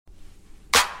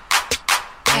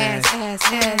And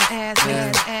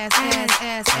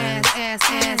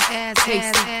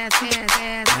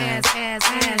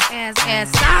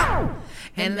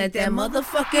let that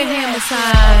motherfucking hammer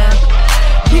time.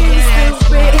 Get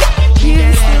stupid,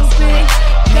 get stupid.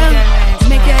 Go,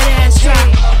 make that ass drop.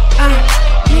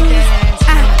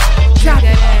 Drop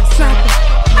it, drop it.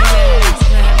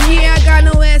 Yeah, I got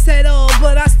no ass at all,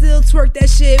 but I still twerk that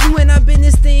shit. When I bend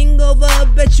this thing over, I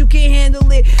bet you can't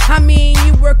handle it. I mean,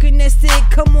 you working that stick,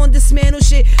 come on, dismantle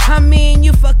shit. I mean,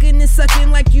 you fucking and sucking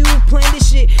like you planned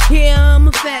this shit. Yeah, I'm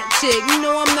a fat chick, you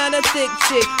know I'm not a thick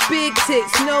chick. Big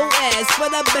tits, no ass,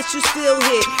 but I bet you still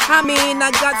hit. I mean,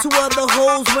 I got 2 other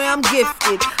holes where I'm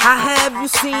gifted. I have you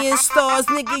seeing stars,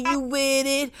 nigga, you with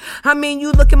it? I mean,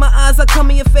 you look in my eyes, I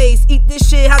come in your face. Eat this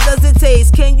shit, how does it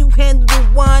taste? Can you handle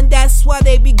the wine? That's why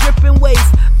they be gripping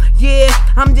waist. Yeah,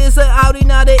 I'm just an outie,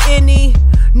 not an innie.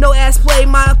 No ass play,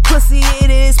 my pussy, it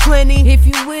is plenty. If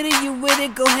you with it, you with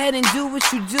it, go ahead and do what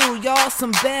you do. Y'all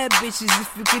some bad bitches,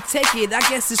 if you can take it, I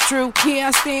guess it's true. Yeah,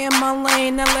 I stay in my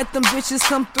lane, I let them bitches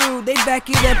come through. They back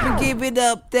it up and give it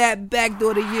up, that back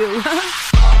door to you.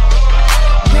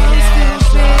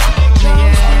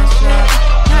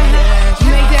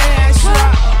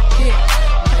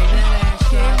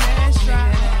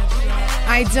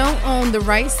 I don't own the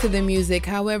rights to the music,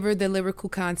 however, the lyrical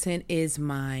content is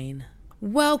mine.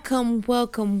 Welcome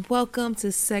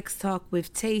to Sex Talk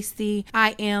with Tasty.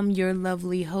 I am your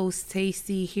lovely host,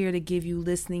 Tasty, here to give you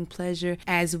listening pleasure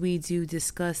as we do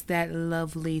discuss that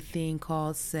lovely thing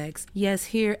called sex. Yes,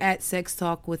 here at Sex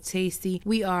Talk with Tasty,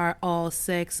 we are all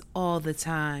sex all the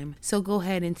time. So go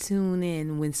ahead and tune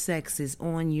in when sex is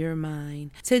on your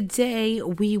mind. Today,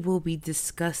 we will be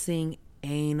discussing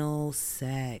anal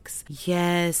sex.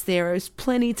 Yes, there is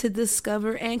plenty to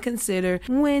discover and consider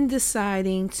when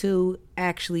deciding to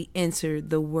actually enter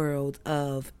the world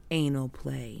of anal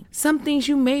play. Some things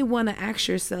you may want to ask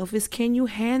yourself is, can you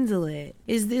handle it?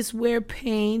 Is this where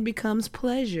pain becomes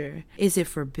pleasure? Is it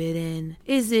forbidden?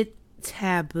 Is it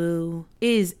taboo?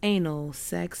 Is anal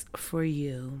sex for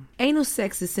you? Anal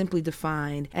sex is simply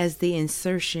defined as the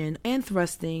insertion and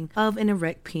thrusting of an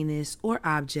erect penis or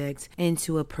object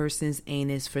into a person's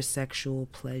anus for sexual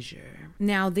pleasure.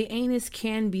 Now, the anus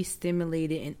can be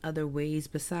stimulated in other ways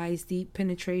besides deep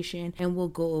penetration, and we'll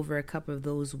go over a couple of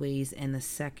those ways in a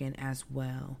second as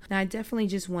well. Now, I definitely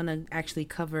just want to actually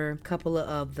cover a couple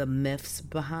of the myths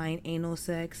behind anal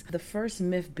sex. The first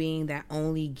myth being that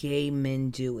only gay men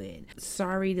do it.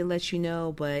 Sorry to let you know,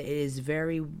 but it is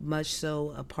very much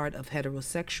so a part of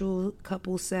heterosexual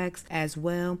couple sex as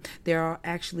well. There are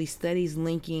actually studies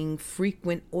linking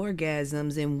frequent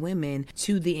orgasms in women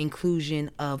to the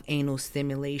inclusion of anal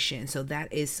stimulation. So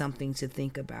that is something to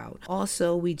think about.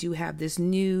 Also, we do have this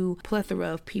new plethora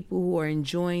of people who are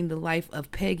enjoying the life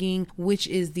of pegging, which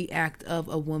is the act of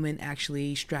a woman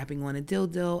actually strapping on a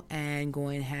dildo and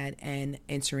going ahead and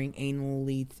entering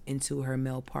anally into her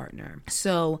male partner.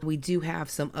 So we do have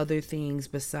some other things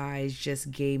besides just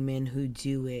gay men who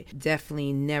do it.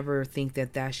 Definitely never think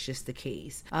that that's just the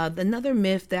case. Another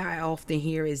myth that I often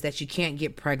hear is that you can't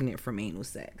get pregnant from anal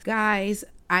sex. Guys,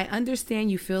 I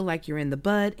understand you feel like you're in the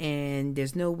butt and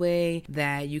there's no way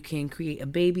that you can create a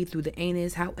baby through the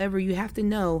anus. However, you have to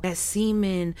know that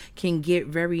semen can get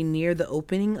very near the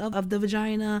opening of the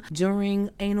vagina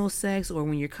during anal sex, or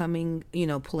when you're coming,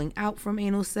 pulling out from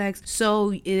anal sex.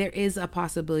 So there is a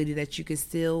possibility that you can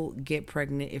still get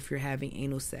pregnant if you're having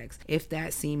anal sex, if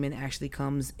that semen actually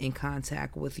comes in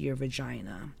contact with your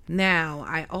vagina. Now,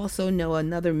 I also know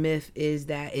another myth is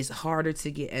that it's harder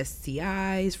to get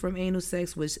STIs from anal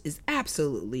sex, which is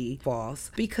absolutely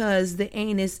false, because the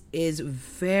anus is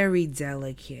very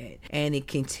delicate and it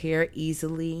can tear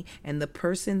easily, and the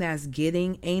person that's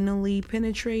getting anally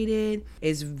penetrated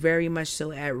is very much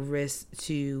so at risk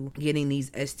to getting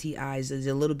these STIs. Is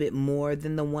a little bit more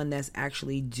than the one that's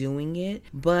actually doing it,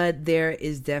 but there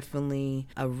is definitely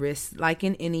a risk, like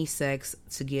in any sex,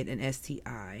 to get an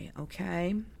STI.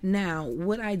 Okay, now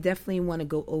what I definitely want to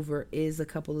go over is a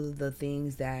couple of the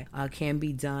things that can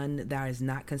be done that is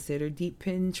not considered deep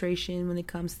penetration when it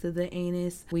comes to the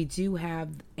anus. We do have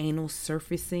anal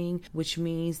surfacing, which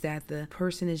means that the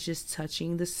person is just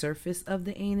touching the surface of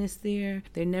the anus there.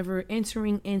 They're never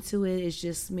entering into it. It's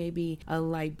just maybe a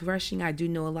light brushing. I do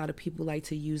know a lot of people like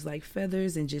to use like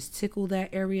feathers and just tickle that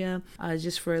area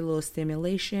just for a little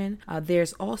stimulation.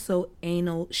 There's also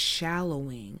anal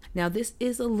shallowing. Now, this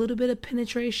is a little bit of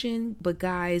penetration, but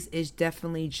guys, it's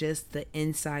definitely just the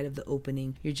inside of the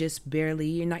opening.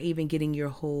 You're not even getting putting your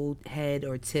whole head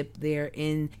or tip there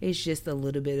in. It's just a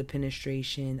little bit of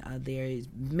penetration. There is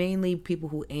mainly people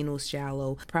who anal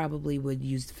shallow probably would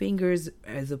use fingers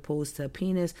as opposed to a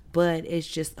penis, but it's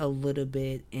just a little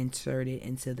bit inserted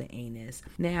into the anus.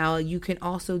 Now, you can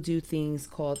also do things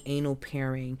called anal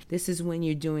pairing. This is when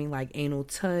you're doing like anal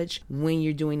touch when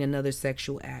you're doing another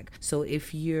sexual act. So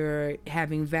if you're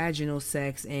having vaginal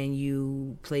sex and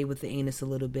you play with the anus a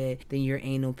little bit, then you're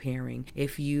anal pairing.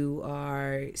 If you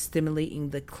are stimulating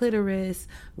the clitoris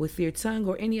with your tongue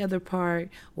or any other part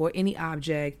or any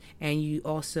object, and you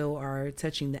also are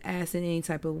touching the ass in any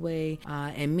type of way,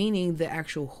 and meaning the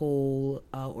actual hole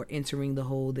or entering the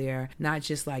hole there, not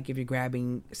just like if you're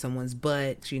grabbing someone's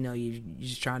butt, you're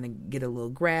just trying to get a little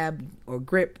grab or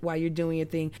grip while you're doing your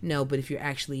thing. No, but if you're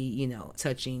actually,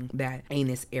 touching that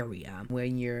anus area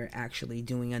when you're actually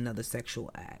doing another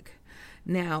sexual act.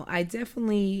 Now, I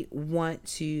definitely want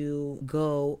to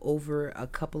go over a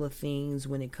couple of things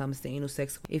when it comes to anal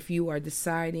sex. If you are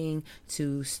deciding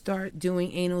to start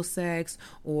doing anal sex,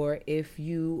 or if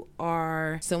you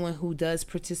are someone who does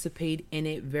participate in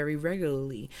it very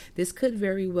regularly, this could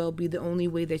very well be the only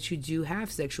way that you do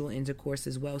have sexual intercourse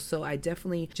as well. So I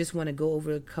definitely just want to go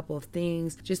over a couple of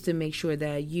things just to make sure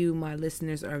that you, my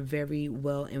listeners, are very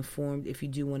well informed if you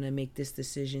do want to make this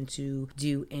decision to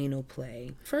do anal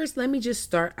play. First, let me just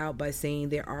start out by saying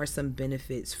there are some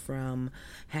benefits from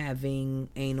having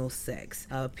anal sex.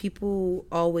 People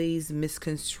always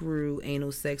misconstrue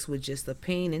anal sex with just a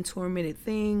pain and tormented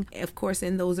thing, of course,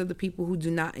 and those are the people who do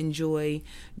not enjoy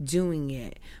doing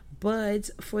it. But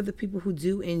for the people who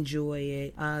do enjoy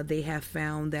it, they have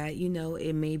found that,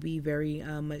 it may be very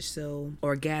much so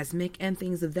orgasmic and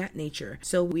things of that nature.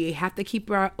 So we have to keep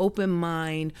our open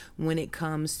mind when it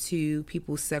comes to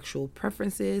people's sexual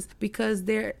preferences, because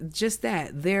they're just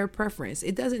that, their preference.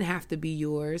 It doesn't have to be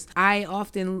yours. I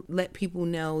often let people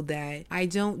know that I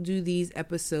don't do these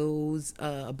episodes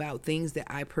about things that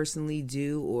I personally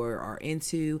do or are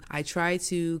into. I try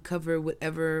to cover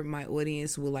whatever my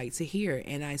audience would like to hear,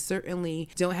 and I certainly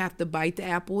don't have to bite the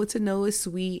apple to know it's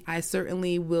sweet. I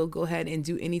certainly will go ahead and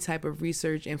do any type of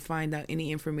research and find out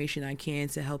any information I can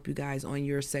to help you guys on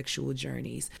your sexual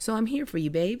journeys. So I'm here for you,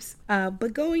 babes.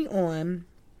 But going on,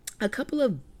 a couple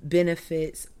of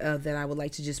benefits that I would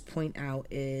like to just point out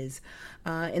is,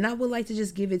 and I would like to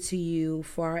just give it to you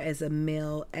far as a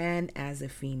male and as a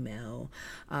female.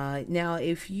 Now,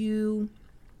 if you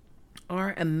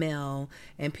are a male,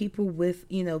 and people with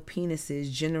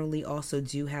penises generally also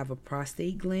do have a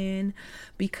prostate gland,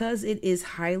 because it is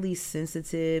highly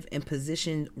sensitive and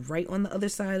positioned right on the other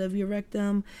side of your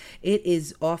rectum, it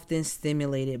is often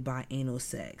stimulated by anal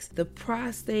sex. The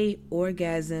prostate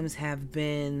orgasms have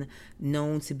been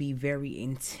known to be very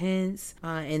intense,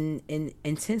 and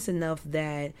intense enough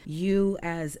that you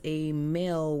as a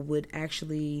male would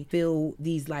actually feel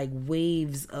these like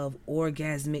waves of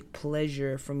orgasmic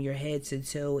pleasure from your head to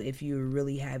toe if you're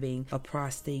really having a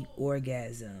prostate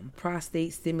orgasm.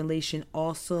 Prostate stimulation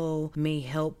also may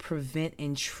help prevent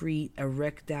and treat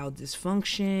erectile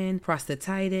dysfunction,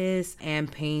 prostatitis,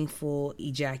 and painful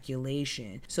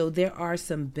ejaculation. So there are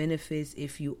some benefits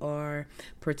if you are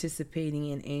participating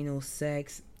in anal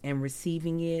sex and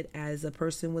receiving it as a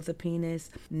person with a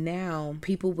penis. Now,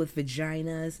 people with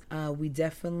vaginas, we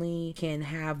definitely can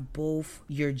have both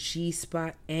your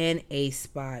G-spot and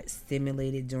A-spot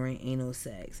stimulated during anal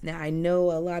sex. Now, I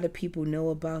know a lot of people know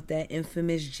about that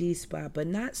infamous G-spot, but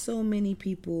not so many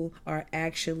people are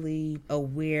actually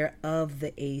aware of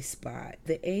the A-spot.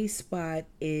 The A-spot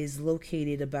is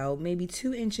located about maybe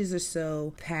 2 inches or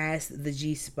so past the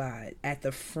G-spot at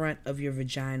the front of your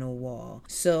vaginal wall.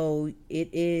 So it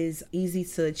is easy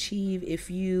to achieve. If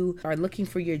you are looking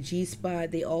for your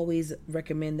G-spot, they always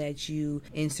recommend that you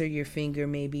insert your finger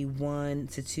maybe 1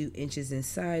 to 2 inches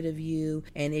inside of you.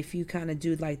 And if you kind of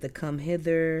do like the come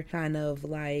hither, kind of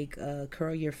like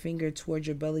curl your finger towards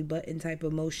your belly button type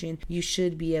of motion, you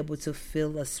should be able to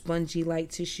feel a spongy like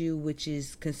tissue, which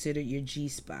is considered your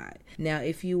G-spot. Now,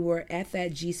 if you were at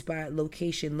that G-spot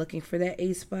location looking for that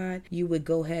A-spot, you would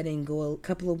go ahead and go a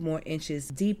couple of more inches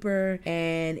deeper.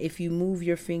 And if you move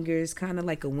your fingers kind of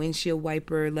like a windshield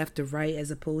wiper left to right as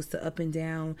opposed to up and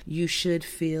down, you should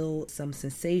feel some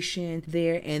sensation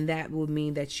there, and that will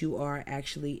mean that you are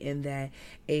actually in that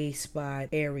A-spot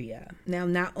area. Now,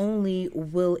 not only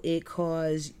will it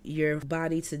cause your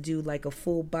body to do like a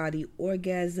full body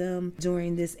orgasm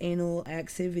during this anal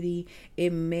activity,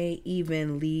 it may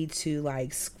even lead to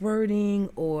like squirting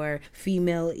or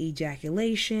female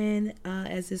ejaculation,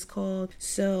 as it's called.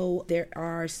 So there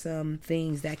are some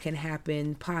things that can happen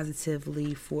and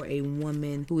positively for a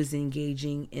woman who is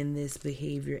engaging in this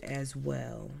behavior as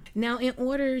well. Now, in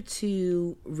order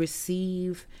to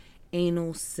receive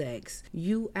anal sex,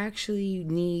 you actually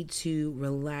need to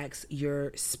relax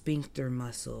your sphincter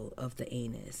muscle of the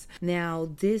anus. Now,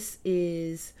 this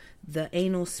is the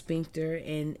anal sphincter,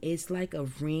 and it's like a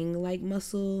ring-like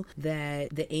muscle that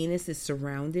the anus is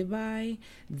surrounded by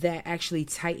that actually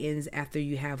tightens after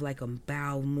you have like a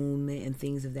bowel movement and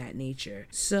things of that nature.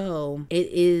 So it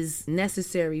is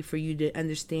necessary for you to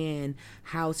understand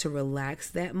how to relax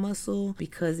that muscle,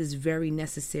 because it's very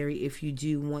necessary if you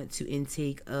do want to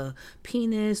intake a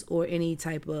penis or any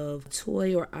type of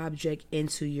toy or object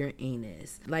into your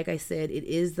anus. Like I said, it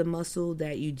is the muscle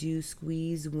that you do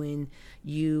squeeze when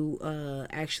you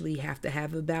actually have to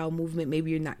have a bowel movement. Maybe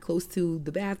you're not close to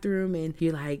the bathroom and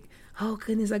you're like, oh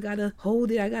goodness, I gotta hold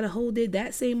it.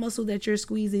 That same muscle that you're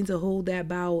squeezing to hold that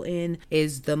bowel in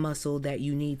is the muscle that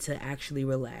you need to actually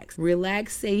relax.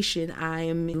 Relaxation, I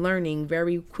am learning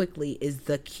very quickly, is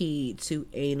the key to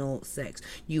anal sex.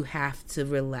 You have to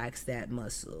relax that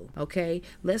muscle. Okay,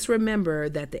 let's remember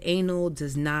that the anal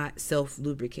does not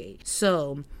self-lubricate.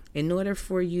 So in order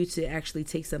for you to actually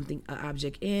take an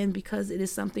object in, because it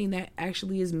is something that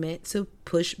actually is meant to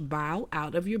push bile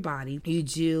out of your body, you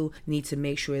do need to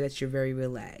make sure that you're very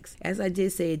relaxed. As I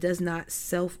did say, it does not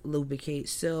self-lubricate,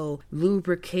 so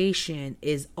lubrication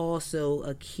is also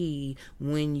a key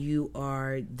when you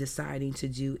are deciding to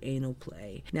do anal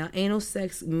play. Now, anal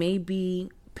sex may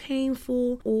be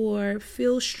painful or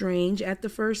feel strange at the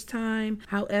first time.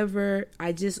 However,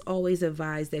 I just always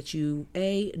advise that you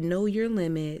know your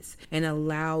limits and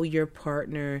allow your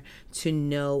partner to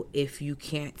know if you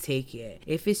can't take it.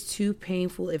 If it's too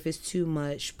painful, if it's too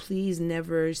much, please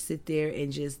never sit there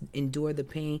and just endure the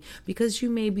pain, because you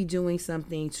may be doing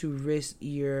something to risk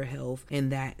your health in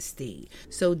that state.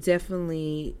 So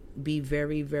definitely be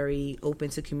very, very open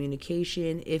to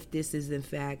communication if this is in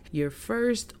fact your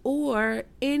first or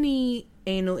any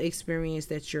anal experience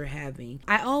that you're having.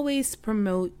 I always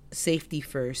promote safety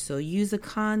first, so use a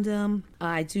condom.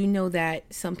 I do know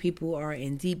that some people are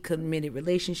in deep committed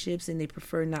relationships and they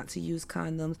prefer not to use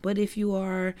condoms, but if you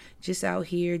are just out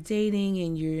here dating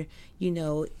and you're,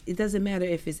 it doesn't matter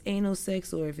if it's anal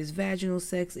sex or if it's vaginal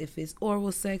sex, if it's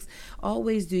oral sex,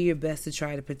 always do your best to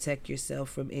try to protect yourself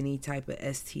from any type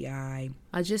of STI,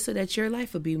 just so that your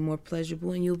life will be more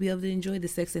pleasurable and you'll be able to enjoy the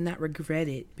sex and not regret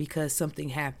it because something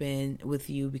happened with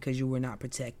you because you were not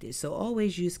protected. So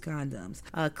always use condoms.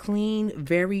 Clean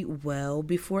very well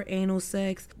before anal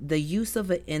sex. The use of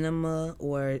an enema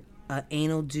or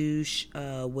anal douche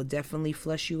will definitely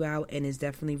flush you out and is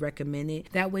definitely recommended.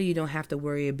 That way you don't have to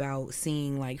worry about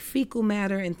seeing like fecal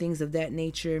matter and things of that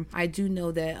nature. I do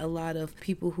know that a lot of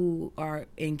people who are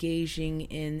engaging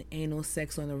in anal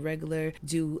sex on a regular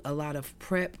do a lot of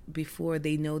prep before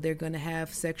they know they're going to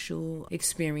have sexual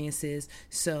experiences.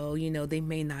 So, they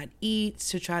may not eat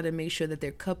to try to make sure that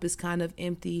their cup is kind of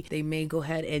empty. They may go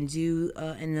ahead and do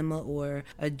an enema or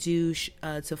a douche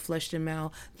to flush them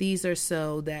out. These are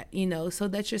so that so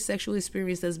that your sexual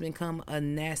experience doesn't become a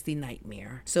nasty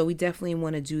nightmare. So we definitely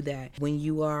want to do that. When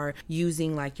you are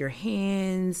using like your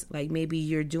hands, like maybe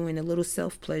you're doing a little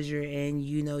self-pleasure and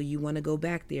you want to go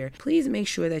back there, please make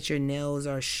sure that your nails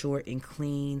are short and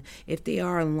clean. If they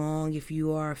are long, if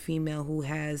you are a female who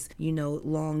has,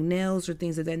 long nails or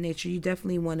things of that nature, you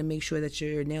definitely want to make sure that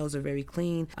your nails are very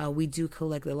clean. We do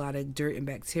collect a lot of dirt and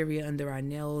bacteria under our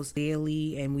nails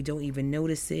daily and we don't even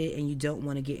notice it, and you don't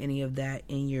want to get any of that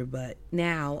in your butt.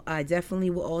 Now, I definitely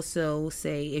will also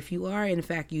say, if you are in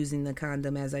fact using the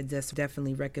condom, as I just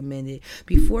definitely recommend it,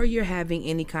 before you're having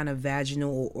any kind of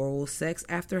vaginal or oral sex,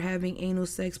 after having anal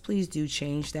sex, please do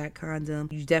change that condom.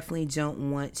 You definitely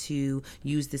don't want to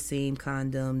use the same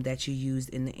condom that you used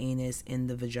in the anus in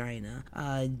the vagina.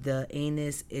 The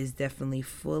anus is definitely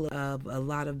full of a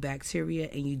lot of bacteria,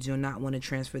 and you do not want to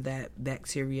transfer that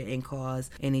bacteria and cause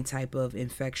any type of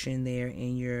infection there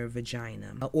in your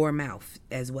vagina or mouth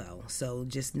as well. So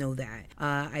just know that.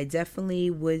 I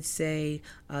definitely would say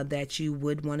that you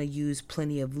would want to use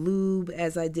plenty of lube,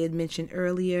 as I did mention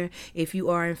earlier. If you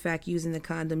are in fact using the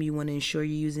condom, you want to ensure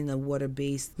you're using a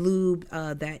water-based lube.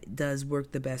 That does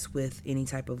work the best with any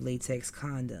type of latex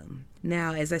condom.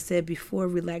 Now, as I said before,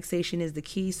 relaxation is the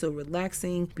key. So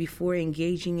relaxing before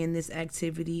engaging in this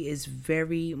activity is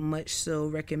very much so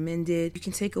recommended. You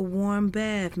can take a warm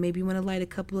bath. Maybe you want to light a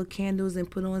couple of candles and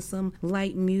put on some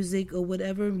light music or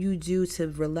whatever you do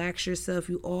to relax yourself.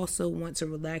 You also want to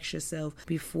relax yourself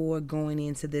before going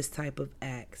into this type of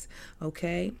acts.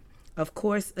 Okay? Of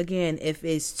course, again, if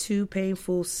it's too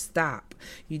painful, stop.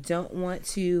 You don't want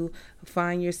to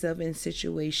find yourself in a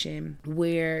situation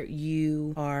where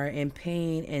you are in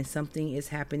pain and something is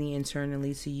happening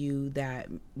internally to you that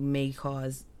may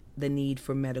cause the need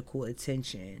for medical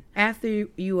attention. After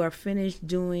you are finished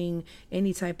doing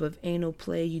any type of anal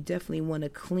play, you definitely want to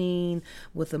clean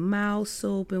with a mild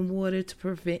soap and water to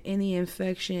prevent any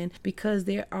infection, because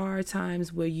there are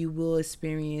times where you will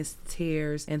experience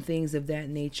tears and things of that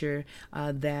nature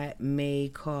that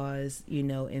may cause,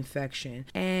 infection.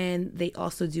 And they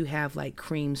also do have like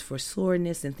creams for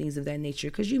soreness and things of that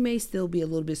nature, because you may still be a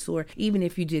little bit sore even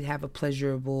if you did have a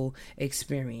pleasurable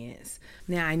experience.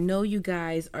 Now, I know you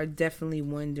guys are definitely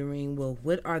wondering, well,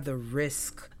 what are the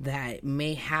risks that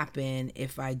may happen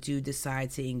if I do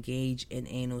decide to engage in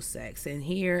anal sex? And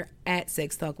here at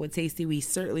Sex Talk with Tasty, we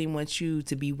certainly want you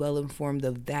to be well informed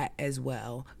of that as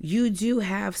well. You do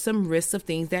have some risks of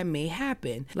things that may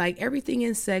happen. Like everything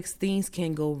in sex, things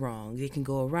can go wrong. They can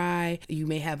go awry. You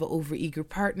may have an overeager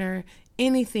partner.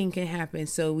 Anything can happen,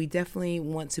 so we definitely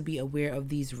want to be aware of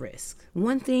these risks.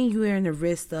 One thing you are in the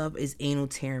risk of is anal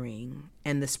tearing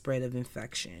and the spread of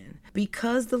infection.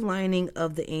 Because the lining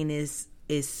of the anus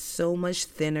is so much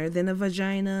thinner than a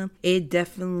vagina, it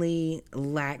definitely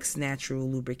lacks natural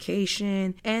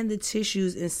lubrication, and the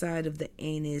tissues inside of the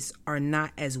anus are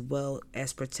not as well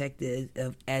as protected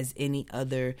as any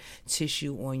other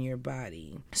tissue on your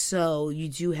body. So you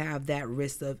do have that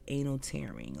risk of anal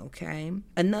tearing, okay?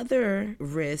 Another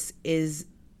risk is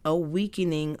a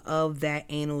weakening of that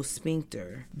anal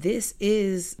sphincter. This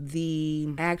is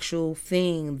the actual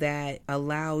thing that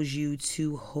allows you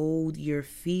to hold your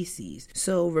feces.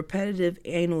 So repetitive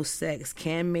anal sex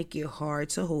can make it hard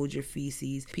to hold your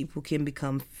feces. People can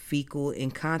become fecal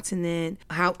incontinent.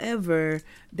 However,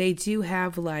 they do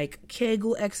have like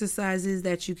Kegel exercises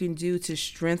that you can do to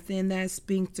strengthen that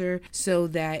sphincter, so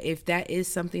that if that is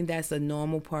something that's a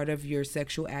normal part of your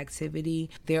sexual activity,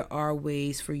 there are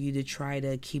ways for you to try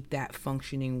to keep that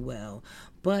functioning well.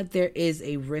 But there is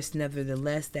a risk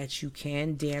nevertheless that you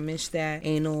can damage that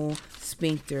anal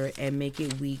sphincter and make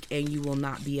it weak, and you will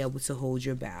not be able to hold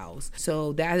your bowels.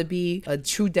 So that would be a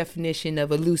true definition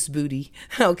of a loose booty.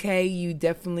 Okay, you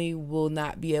definitely will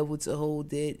not be able to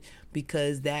hold it,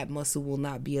 because that muscle will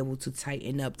not be able to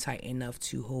tighten up tight enough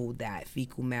to hold that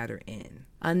fecal matter in.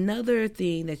 Another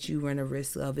thing that you run a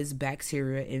risk of is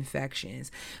bacteria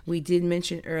infections. We did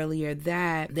mention earlier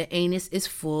that the anus is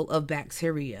full of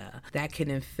bacteria that can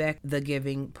infect the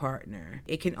giving partner.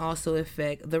 It can also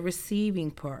affect the receiving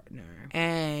partner.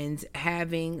 And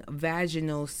having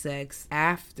vaginal sex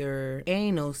after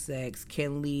anal sex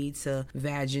can lead to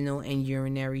vaginal and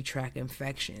urinary tract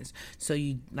infections. So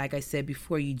you, like I said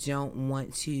before, you don't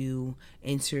want to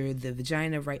enter the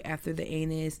vagina right after the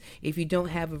anus. If you don't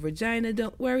have a vagina,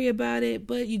 don't worry about it,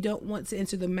 but you don't want to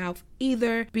enter the mouth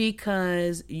either,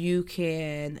 because you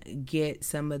can get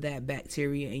some of that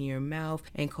bacteria in your mouth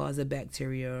and cause a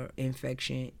bacterial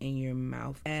infection in your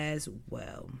mouth as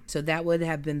well. So that would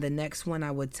have been the next one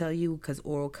I would tell you, because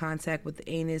oral contact with the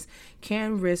anus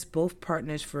can risk both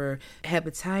partners for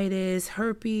hepatitis,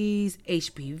 herpes,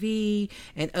 HPV,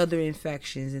 and other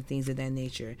infections and things of that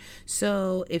nature.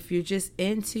 So if you're just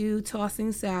into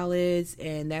tossing salads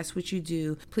and that's what you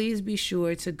do, please be sure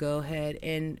to go ahead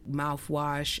and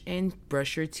mouthwash and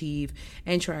brush your teeth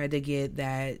and try to get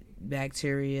that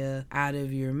bacteria out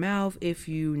of your mouth if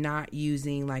you're not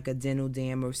using like a dental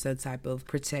dam or some type of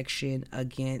protection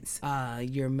against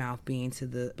your mouth being to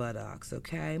the buttocks.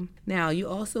 Okay, now you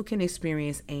also can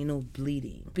experience anal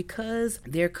bleeding because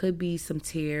there could be some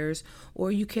tears,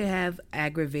 or you could have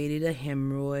aggravated a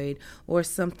hemorrhoid or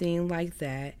something like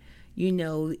that.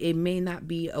 It may not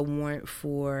be a warrant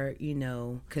for,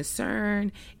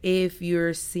 concern if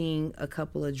you're seeing a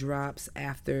couple of drops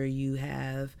after you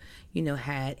have,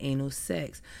 had anal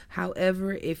sex.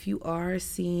 However, if you are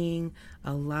seeing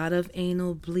a lot of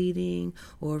anal bleeding,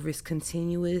 or if it's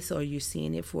continuous, or you're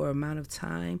seeing it for an amount of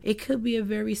time, it could be a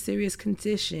very serious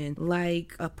condition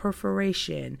like a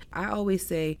perforation. I always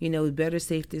say, better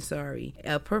safe than sorry.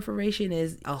 A perforation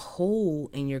is a hole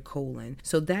in your colon.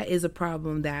 So that is a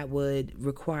problem that would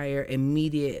require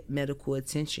immediate medical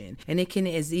attention. And it can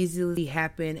as easily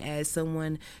happen as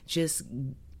someone just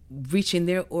reaching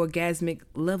their orgasmic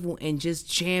level and just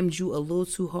jammed you a little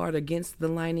too hard against the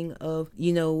lining of,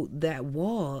 that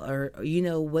wall or,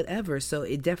 whatever. So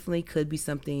it definitely could be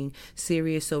something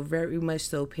serious. So very much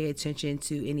so pay attention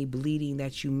to any bleeding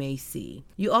that you may see.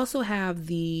 You also have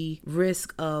the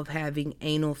risk of having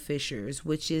anal fissures,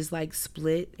 which is like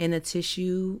split in a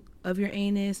tissue of your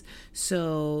anus.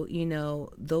 So,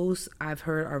 those I've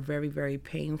heard are very, very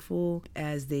painful,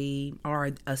 as they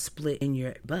are a split in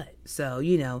your butt. So,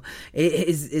 it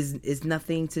is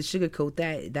nothing to sugarcoat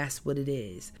that. That's what it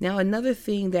is. Now, another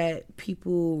thing that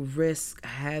people risk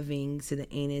having to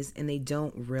the anus and they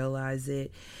don't realize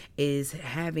it is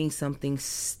having something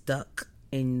stuck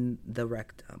in the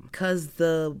rectum, because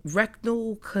the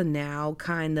rectal canal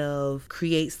kind of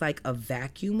creates like a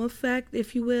vacuum effect,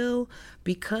 if you will,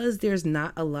 because there's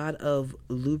not a lot of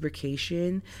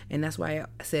lubrication. And that's why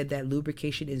I said that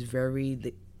lubrication is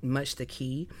very much the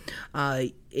key.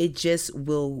 It just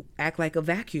will act like a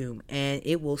vacuum and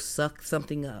it will suck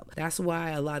something up. That's why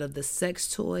a lot of the sex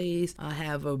toys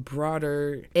have a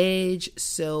broader edge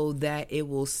so that it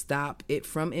will stop it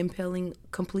from impelling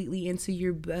completely into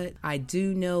your butt. I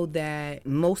do know that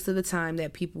most of the time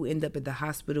that people end up at the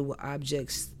hospital with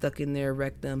objects stuck in their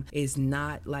rectum is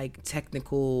not like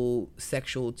technical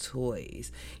sexual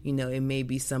toys. It may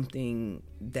be something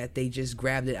that they just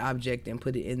grabbed an object and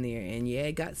put it in there, and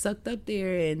it got sucked up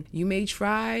there, and you may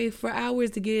try for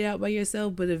hours to get it out by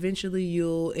yourself, but eventually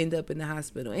you'll end up in the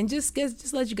hospital. And just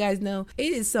let you guys know,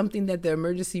 it is something that the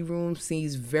emergency room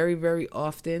sees very, very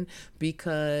often,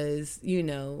 because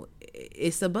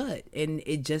it's a butt and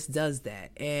it just does that,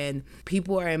 and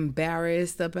people are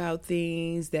embarrassed about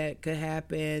things that could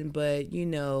happen, but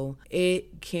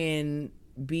it can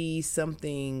be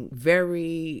something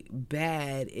very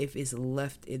bad if it's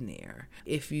left in there.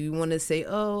 If you want to say,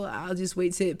 oh, I'll just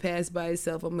wait till it passed by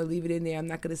itself, I'm gonna leave it in there, I'm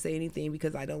not gonna say anything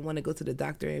because I don't want to go to the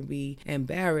doctor and be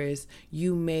embarrassed,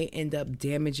 you may end up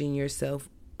damaging yourself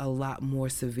a lot more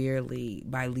severely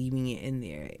by leaving it in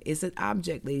there. It's an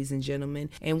object, ladies and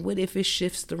gentlemen. And what if it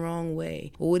shifts the wrong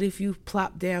way? Or what if you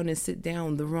plop down and sit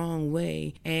down the wrong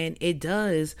way and it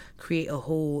does create a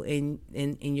hole in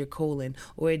your colon,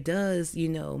 or it does,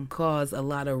 cause a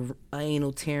lot of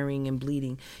anal tearing and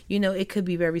bleeding? It could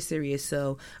be very serious.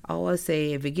 So I always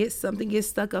say, if something gets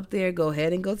stuck up there, go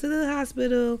ahead and go to the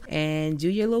hospital and do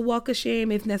your little walk of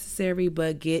shame if necessary,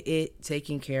 but get it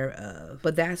taken care of.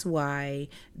 But that's why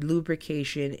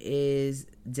lubrication is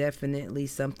definitely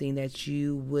something that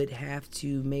you would have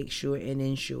to make sure and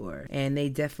ensure. And they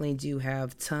definitely do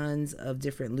have tons of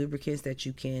different lubricants that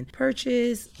you can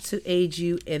purchase to aid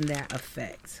you in that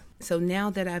effect. So now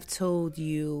that I've told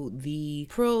you the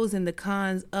pros and the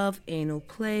cons of anal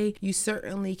play, you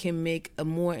certainly can make a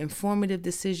more informative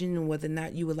decision on whether or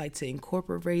not you would like to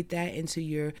incorporate that into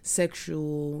your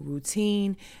sexual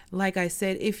routine. Like I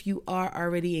said, if you are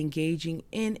already engaging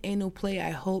in anal play, I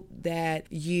hope that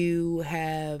you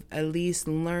have at least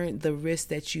learned the risks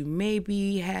that you may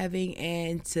be having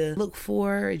and to look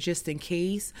for just in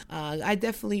case. I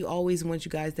definitely always want you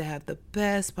guys to have the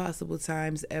best possible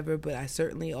times ever, but I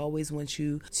certainly always want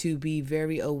you to be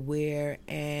very aware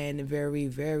and very,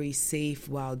 very safe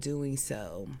while doing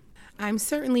so. I'm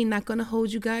certainly not going to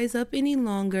hold you guys up any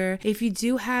longer. If you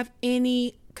do have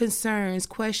any concerns,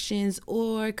 questions,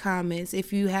 or comments,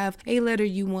 if you have a letter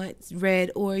you want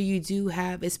read, or you do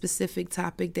have a specific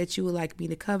topic that you would like me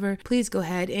to cover, please go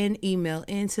ahead and email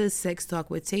into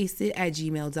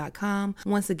sextalkwithtasty@gmail.com.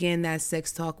 Once again, that's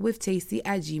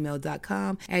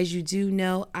sextalkwithtasty@gmail.com. As you do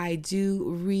know, I do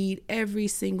read every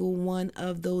single one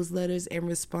of those letters and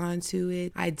respond to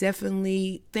it. I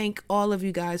definitely thank all of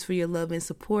you guys for your love and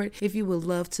support. If you would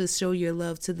love to show your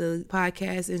love to the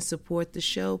podcast and support the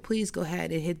show, please go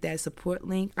ahead and hit that support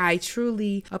link. I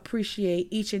truly appreciate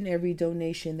each and every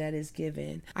donation that is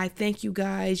given. I thank you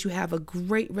guys. You have a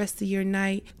great rest of your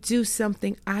night. Do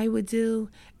something I would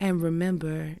do, and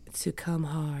remember to come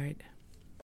hard.